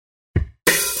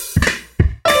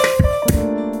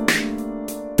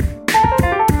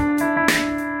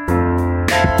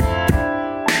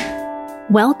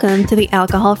Welcome to the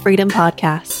Alcohol Freedom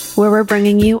Podcast, where we're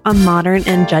bringing you a modern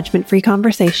and judgment-free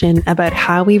conversation about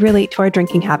how we relate to our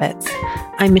drinking habits.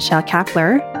 I'm Michelle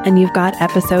Kapler, and you've got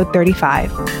episode 35.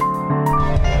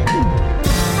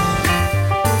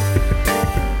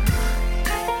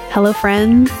 Hello,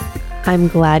 friends. I'm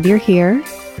glad you're here.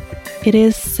 It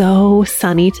is so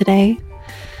sunny today.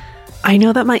 I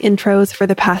know that my intros for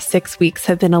the past 6 weeks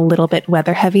have been a little bit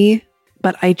weather heavy,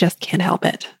 but I just can't help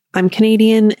it. I'm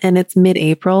Canadian and it's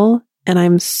mid-April and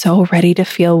I'm so ready to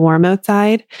feel warm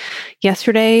outside.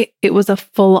 Yesterday, it was a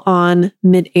full-on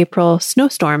mid-April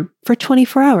snowstorm for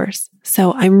 24 hours.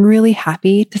 So I'm really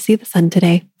happy to see the sun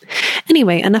today.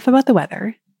 Anyway, enough about the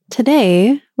weather.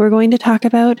 Today, we're going to talk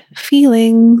about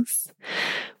feelings,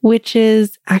 which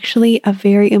is actually a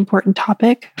very important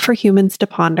topic for humans to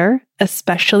ponder,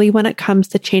 especially when it comes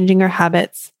to changing our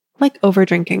habits, like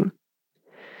overdrinking.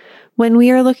 When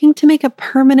we are looking to make a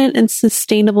permanent and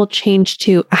sustainable change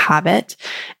to a habit,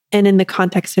 and in the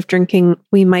context of drinking,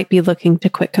 we might be looking to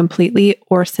quit completely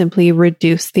or simply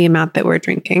reduce the amount that we're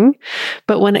drinking.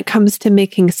 But when it comes to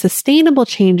making sustainable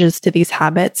changes to these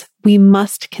habits, we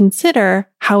must consider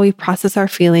how we process our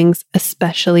feelings,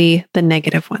 especially the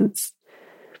negative ones.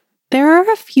 There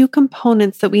are a few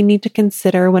components that we need to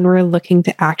consider when we're looking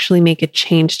to actually make a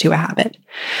change to a habit.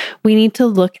 We need to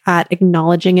look at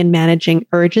acknowledging and managing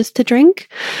urges to drink.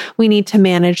 We need to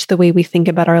manage the way we think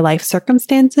about our life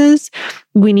circumstances.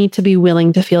 We need to be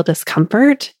willing to feel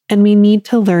discomfort, and we need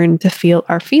to learn to feel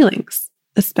our feelings,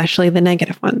 especially the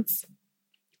negative ones.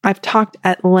 I've talked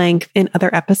at length in other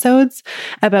episodes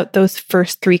about those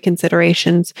first three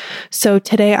considerations. So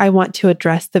today I want to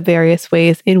address the various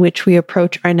ways in which we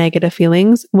approach our negative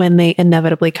feelings when they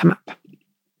inevitably come up.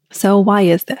 So why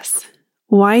is this?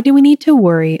 Why do we need to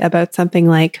worry about something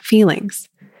like feelings?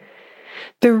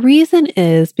 The reason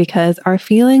is because our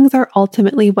feelings are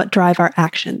ultimately what drive our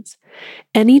actions.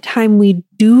 Anytime we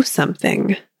do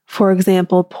something, for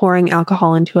example, pouring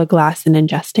alcohol into a glass and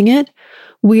ingesting it,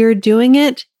 we are doing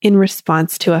it in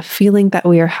response to a feeling that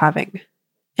we are having.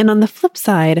 And on the flip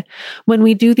side, when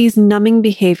we do these numbing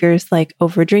behaviors like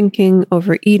overdrinking,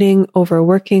 overeating,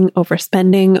 overworking,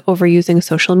 overspending, overusing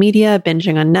social media,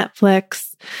 binging on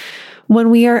Netflix, when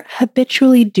we are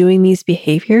habitually doing these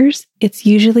behaviors, it's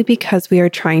usually because we are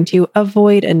trying to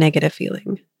avoid a negative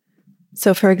feeling.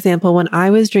 So for example, when I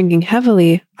was drinking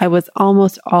heavily, I was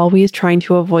almost always trying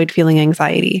to avoid feeling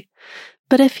anxiety.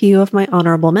 But a few of my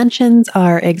honorable mentions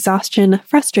are exhaustion,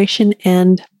 frustration,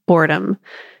 and boredom.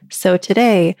 So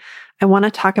today, I want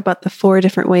to talk about the 4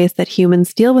 different ways that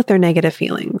humans deal with their negative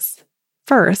feelings.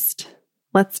 First,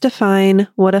 let's define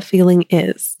what a feeling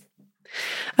is.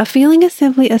 A feeling is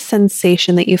simply a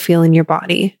sensation that you feel in your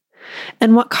body.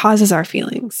 And what causes our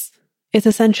feelings? It's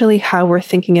essentially how we're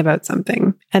thinking about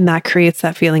something, and that creates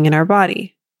that feeling in our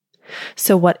body.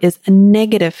 So what is a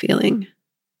negative feeling?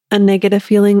 A negative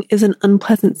feeling is an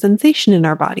unpleasant sensation in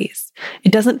our bodies.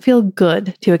 It doesn't feel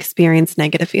good to experience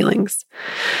negative feelings.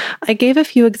 I gave a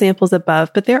few examples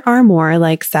above, but there are more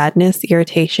like sadness,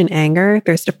 irritation, anger.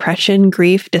 There's depression,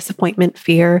 grief, disappointment,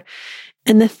 fear.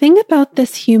 And the thing about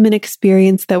this human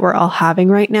experience that we're all having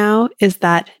right now is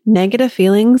that negative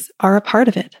feelings are a part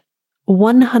of it.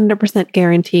 100%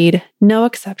 guaranteed, no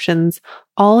exceptions.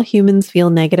 All humans feel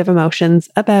negative emotions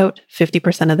about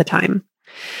 50% of the time.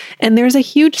 And there's a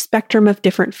huge spectrum of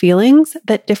different feelings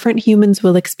that different humans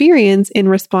will experience in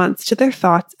response to their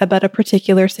thoughts about a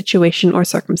particular situation or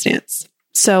circumstance.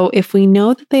 So if we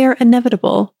know that they are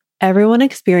inevitable, everyone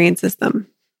experiences them.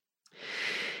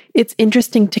 It's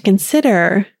interesting to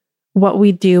consider what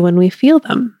we do when we feel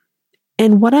them.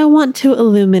 And what I want to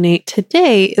illuminate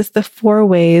today is the 4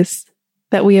 ways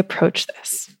that we approach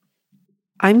this.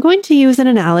 I'm going to use an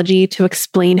analogy to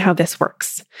explain how this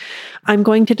works. I'm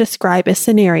going to describe a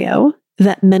scenario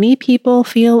that many people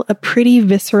feel a pretty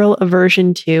visceral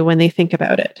aversion to when they think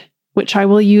about it, which I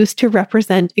will use to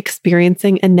represent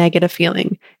experiencing a negative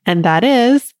feeling, and that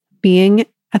is being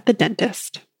at the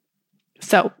dentist.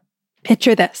 So,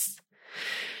 picture this.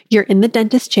 You're in the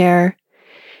dentist chair,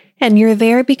 and you're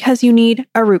there because you need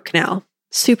a root canal.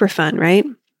 Super fun, right?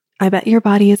 I bet your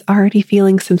body is already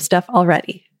feeling some stuff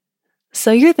already.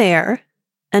 So you're there,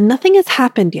 and nothing has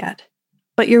happened yet,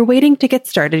 but you're waiting to get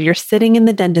started. You're sitting in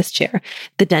the dentist chair.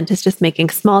 The dentist is making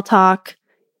small talk.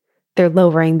 They're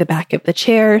lowering the back of the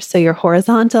chair so you're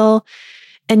horizontal,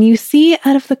 and you see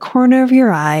out of the corner of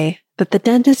your eye that the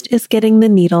dentist is getting the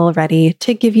needle ready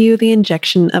to give you the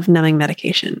injection of numbing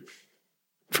medication.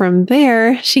 From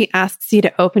there, she asks you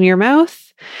to open your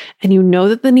mouth, and you know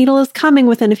that the needle is coming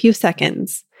within a few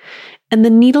seconds. And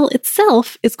the needle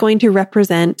itself is going to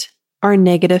represent our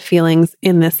negative feelings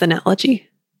in this analogy.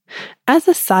 As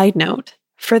a side note,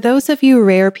 for those of you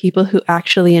rare people who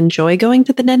actually enjoy going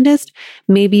to the dentist,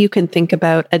 maybe you can think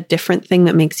about a different thing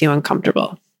that makes you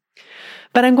uncomfortable.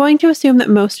 But I'm going to assume that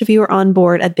most of you are on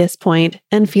board at this point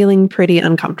and feeling pretty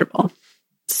uncomfortable.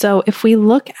 So if we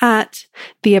look at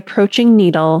the approaching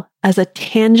needle as a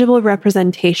tangible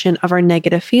representation of our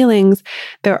negative feelings,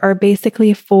 there are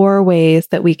basically 4 ways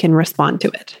that we can respond to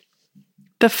it.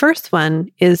 The first one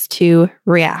is to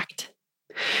react.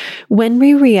 When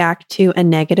we react to a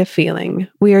negative feeling,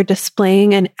 we are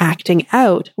displaying and acting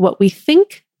out what we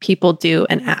think people do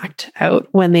and act out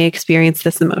when they experience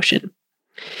this emotion.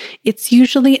 It's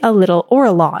usually a little or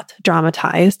a lot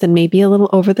dramatized and maybe a little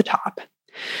over the top.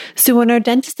 So in our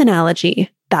dentist analogy,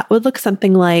 that would look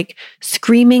something like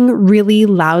screaming really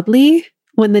loudly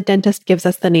when the dentist gives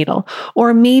us the needle,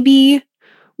 or maybe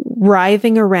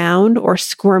writhing around or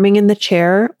squirming in the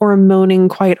chair or moaning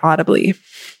quite audibly.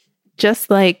 Just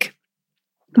like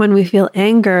when we feel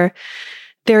anger,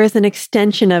 there is an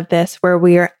extension of this where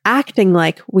we are acting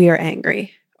like we are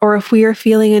angry. Or if we are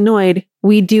feeling annoyed,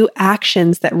 we do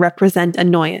actions that represent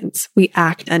annoyance. We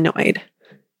act annoyed.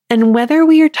 And whether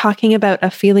we are talking about a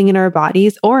feeling in our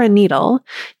bodies or a needle,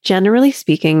 generally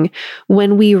speaking,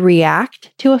 when we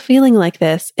react to a feeling like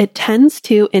this, it tends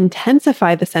to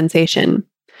intensify the sensation.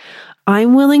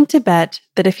 I'm willing to bet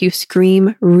that if you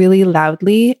scream really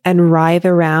loudly and writhe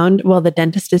around while the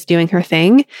dentist is doing her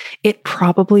thing, it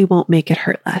probably won't make it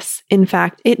hurt less. In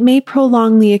fact, it may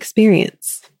prolong the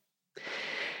experience.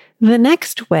 The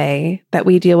next way that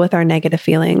we deal with our negative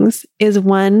feelings is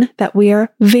one that we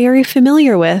are very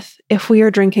familiar with if we are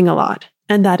drinking a lot,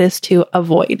 and that is to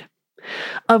avoid.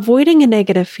 Avoiding a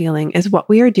negative feeling is what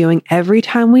we are doing every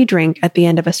time we drink at the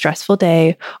end of a stressful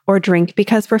day, or drink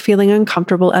because we're feeling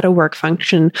uncomfortable at a work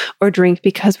function, or drink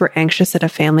because we're anxious at a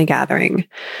family gathering.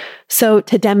 So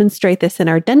to demonstrate this in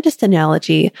our dentist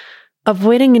analogy,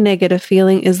 avoiding a negative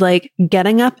feeling is like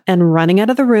getting up and running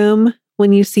out of the room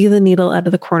when you see the needle out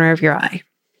of the corner of your eye.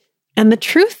 And the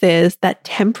truth is that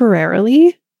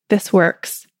temporarily, this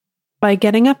works. By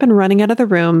getting up and running out of the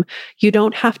room, you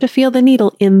don't have to feel the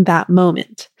needle in that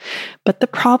moment. But the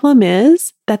problem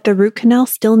is that the root canal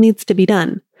still needs to be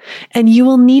done. And you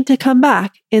will need to come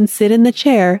back and sit in the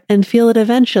chair and feel it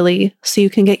eventually so you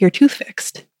can get your tooth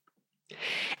fixed.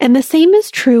 And the same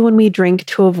is true when we drink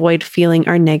to avoid feeling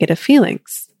our negative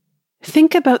feelings.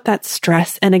 Think about that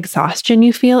stress and exhaustion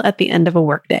you feel at the end of a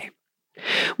workday.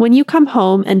 When you come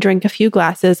home and drink a few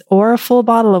glasses or a full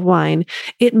bottle of wine,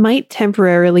 it might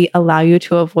temporarily allow you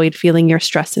to avoid feeling your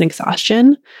stress and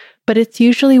exhaustion, but it's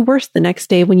usually worse the next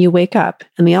day when you wake up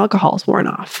and the alcohol's worn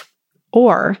off.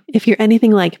 Or if you're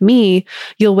anything like me,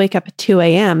 you'll wake up at 2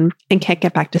 a.m. and can't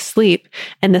get back to sleep,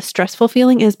 and the stressful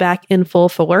feeling is back in full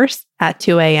force at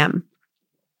 2 a.m.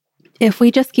 If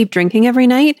we just keep drinking every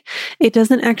night, it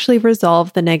doesn't actually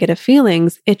resolve the negative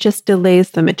feelings. It just delays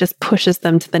them. It just pushes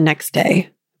them to the next day,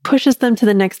 pushes them to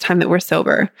the next time that we're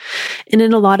sober. And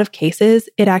in a lot of cases,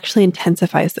 it actually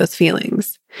intensifies those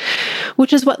feelings,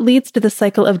 which is what leads to the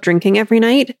cycle of drinking every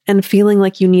night and feeling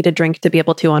like you need a drink to be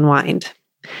able to unwind.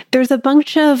 There's a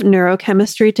bunch of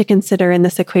neurochemistry to consider in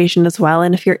this equation as well.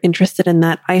 And if you're interested in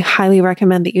that, I highly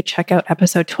recommend that you check out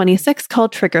episode 26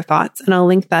 called Trigger Thoughts, and I'll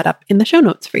link that up in the show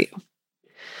notes for you.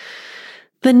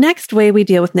 The next way we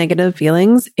deal with negative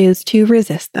feelings is to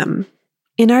resist them.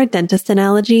 In our dentist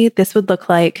analogy, this would look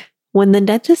like when the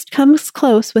dentist comes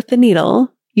close with the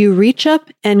needle, you reach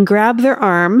up and grab their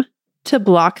arm to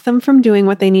block them from doing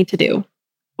what they need to do.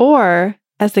 Or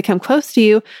as they come close to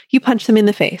you, you punch them in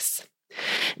the face.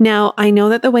 Now, I know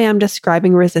that the way I'm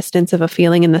describing resistance of a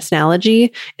feeling in this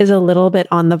analogy is a little bit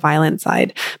on the violent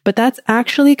side, but that's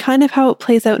actually kind of how it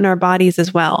plays out in our bodies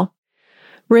as well.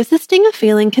 Resisting a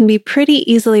feeling can be pretty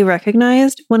easily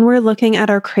recognized when we're looking at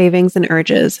our cravings and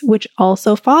urges, which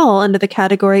also fall under the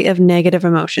category of negative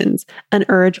emotions. An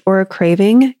urge or a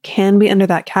craving can be under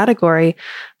that category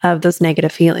of those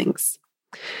negative feelings.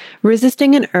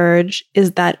 Resisting an urge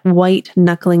is that white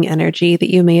knuckling energy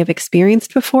that you may have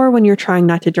experienced before when you're trying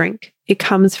not to drink. It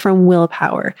comes from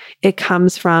willpower. It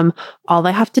comes from all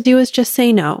I have to do is just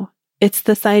say no. It's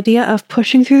this idea of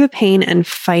pushing through the pain and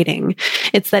fighting.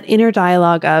 It's that inner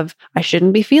dialogue of, I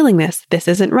shouldn't be feeling this. This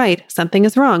isn't right. Something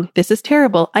is wrong. This is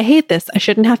terrible. I hate this. I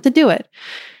shouldn't have to do it.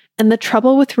 And the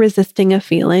trouble with resisting a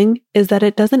feeling is that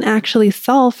it doesn't actually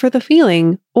solve for the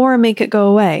feeling or make it go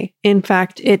away. In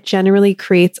fact, it generally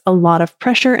creates a lot of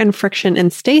pressure and friction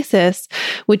and stasis,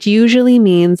 which usually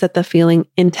means that the feeling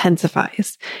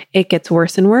intensifies. It gets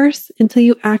worse and worse until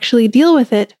you actually deal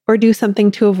with it or do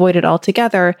something to avoid it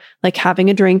altogether, like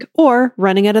having a drink or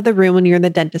running out of the room when you're in the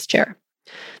dentist chair.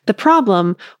 The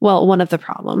problem, well, one of the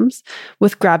problems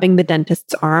with grabbing the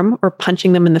dentist's arm or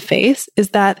punching them in the face is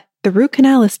that the root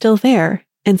canal is still there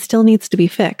and still needs to be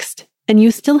fixed, and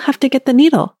you still have to get the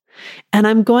needle. And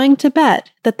I'm going to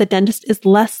bet that the dentist is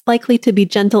less likely to be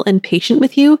gentle and patient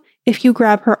with you if you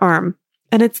grab her arm.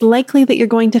 And it's likely that you're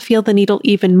going to feel the needle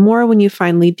even more when you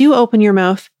finally do open your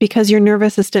mouth because your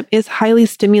nervous system is highly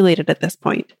stimulated at this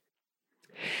point.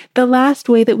 The last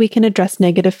way that we can address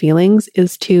negative feelings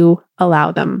is to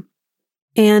allow them.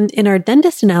 And in our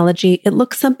dentist analogy, it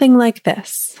looks something like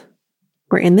this.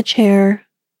 We're in the chair.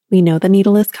 We know the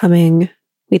needle is coming.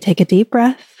 We take a deep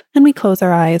breath and we close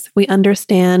our eyes. We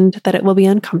understand that it will be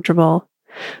uncomfortable,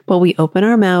 but we open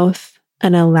our mouth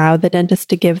and allow the dentist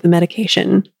to give the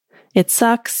medication. It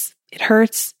sucks. It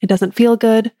hurts. It doesn't feel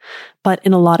good. But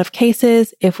in a lot of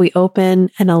cases, if we open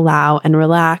and allow and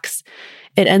relax,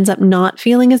 it ends up not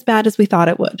feeling as bad as we thought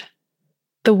it would.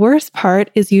 The worst part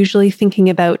is usually thinking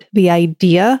about the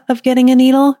idea of getting a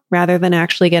needle rather than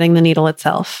actually getting the needle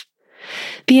itself.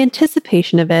 The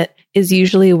anticipation of it is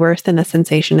usually worse than the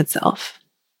sensation itself.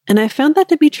 And I found that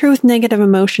to be true with negative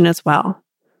emotion as well.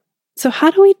 So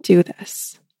how do we do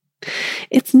this?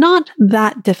 It's not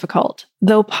that difficult,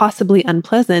 though possibly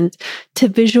unpleasant, to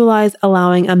visualize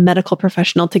allowing a medical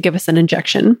professional to give us an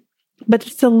injection, but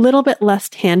it's a little bit less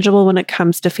tangible when it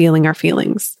comes to feeling our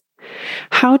feelings.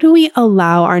 How do we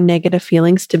allow our negative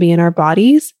feelings to be in our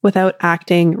bodies without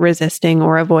acting, resisting,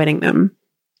 or avoiding them?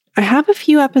 I have a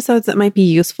few episodes that might be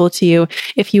useful to you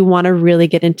if you want to really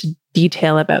get into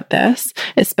detail about this,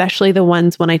 especially the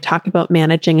ones when I talk about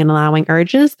managing and allowing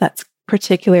urges. That's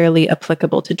particularly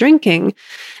applicable to drinking.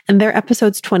 And they're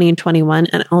episodes 20 and 21,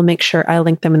 and I'll make sure I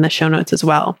link them in the show notes as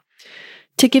well.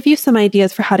 To give you some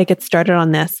ideas for how to get started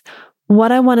on this,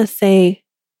 what I want to say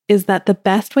is that the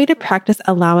best way to practice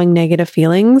allowing negative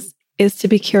feelings is to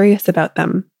be curious about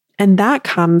them. And that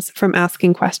comes from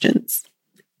asking questions.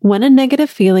 When a negative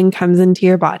feeling comes into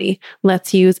your body,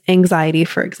 let's use anxiety,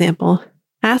 for example.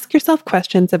 Ask yourself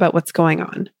questions about what's going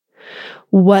on.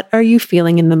 What are you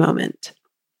feeling in the moment?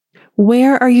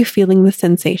 Where are you feeling the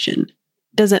sensation?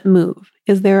 Does it move?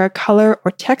 Is there a color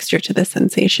or texture to the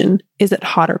sensation? Is it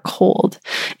hot or cold?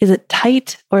 Is it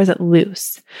tight or is it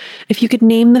loose? If you could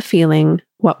name the feeling,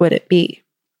 what would it be?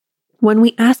 When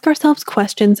we ask ourselves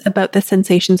questions about the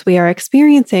sensations we are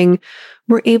experiencing,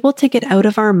 we're able to get out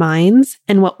of our minds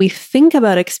and what we think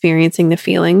about experiencing the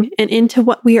feeling and into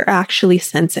what we are actually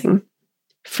sensing.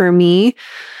 For me,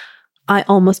 I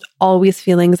almost always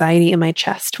feel anxiety in my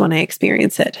chest when I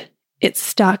experience it. It's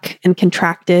stuck and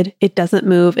contracted. It doesn't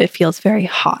move. It feels very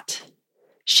hot.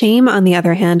 Shame, on the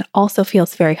other hand, also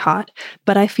feels very hot,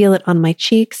 but I feel it on my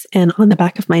cheeks and on the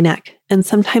back of my neck. And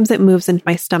sometimes it moves into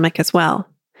my stomach as well.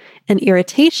 And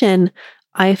irritation,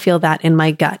 I feel that in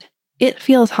my gut. It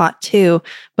feels hot too,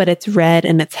 but it's red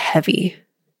and it's heavy.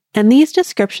 And these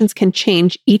descriptions can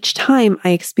change each time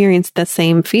I experience the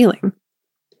same feeling.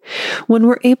 When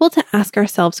we're able to ask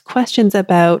ourselves questions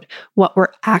about what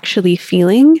we're actually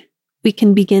feeling, we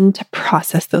can begin to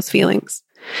process those feelings.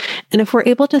 And if we're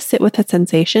able to sit with the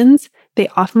sensations, they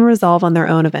often resolve on their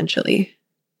own eventually.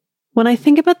 When I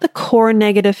think about the core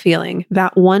negative feeling,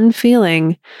 that one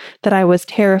feeling that I was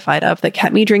terrified of that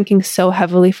kept me drinking so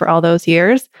heavily for all those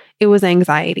years, it was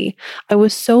anxiety. I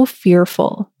was so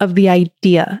fearful of the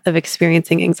idea of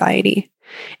experiencing anxiety.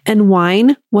 And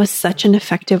wine was such an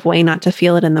effective way not to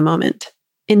feel it in the moment,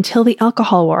 until the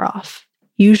alcohol wore off,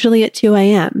 usually at 2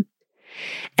 a.m.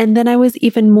 And then I was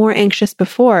even more anxious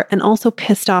before and also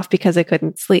pissed off because I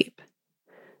couldn't sleep.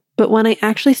 But when I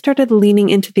actually started leaning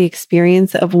into the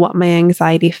experience of what my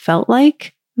anxiety felt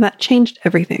like, that changed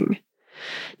everything.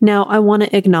 Now, I want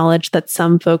to acknowledge that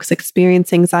some folks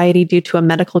experience anxiety due to a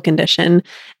medical condition,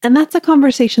 and that's a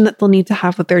conversation that they'll need to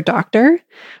have with their doctor.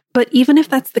 But even if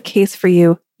that's the case for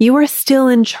you, you are still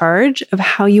in charge of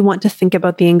how you want to think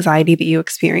about the anxiety that you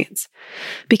experience.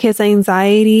 Because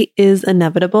anxiety is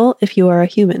inevitable if you are a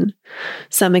human.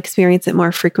 Some experience it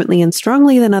more frequently and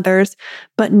strongly than others,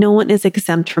 but no one is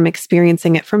exempt from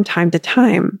experiencing it from time to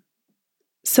time.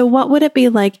 So what would it be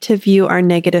like to view our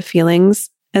negative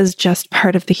feelings as just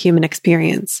part of the human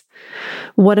experience?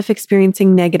 What if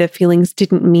experiencing negative feelings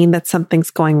didn't mean that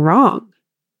something's going wrong?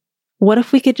 What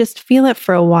if we could just feel it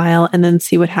for a while and then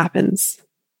see what happens?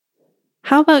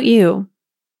 How about you?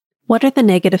 What are the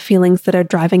negative feelings that are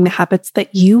driving the habits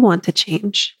that you want to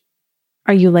change?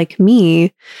 Are you like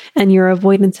me, and your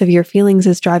avoidance of your feelings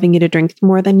is driving you to drink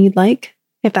more than you'd like?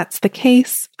 If that's the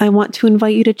case, I want to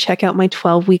invite you to check out my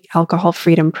 12-week alcohol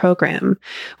freedom program,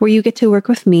 where you get to work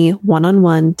with me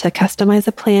one-on-one to customize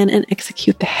a plan and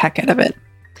execute the heck out of it.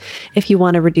 If you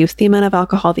want to reduce the amount of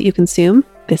alcohol that you consume,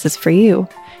 this is for you.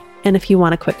 And if you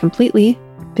want to quit completely,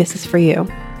 this is for you.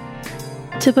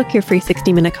 To book your free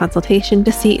 60-minute consultation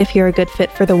to see if you're a good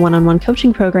fit for the one-on-one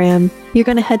coaching program, you're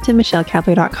going to head to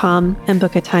michellekabler.com and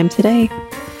book a time today.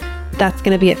 That's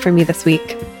going to be it for me this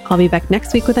week. I'll be back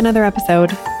next week with another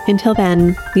episode. Until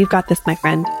then, you've got this, my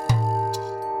friend.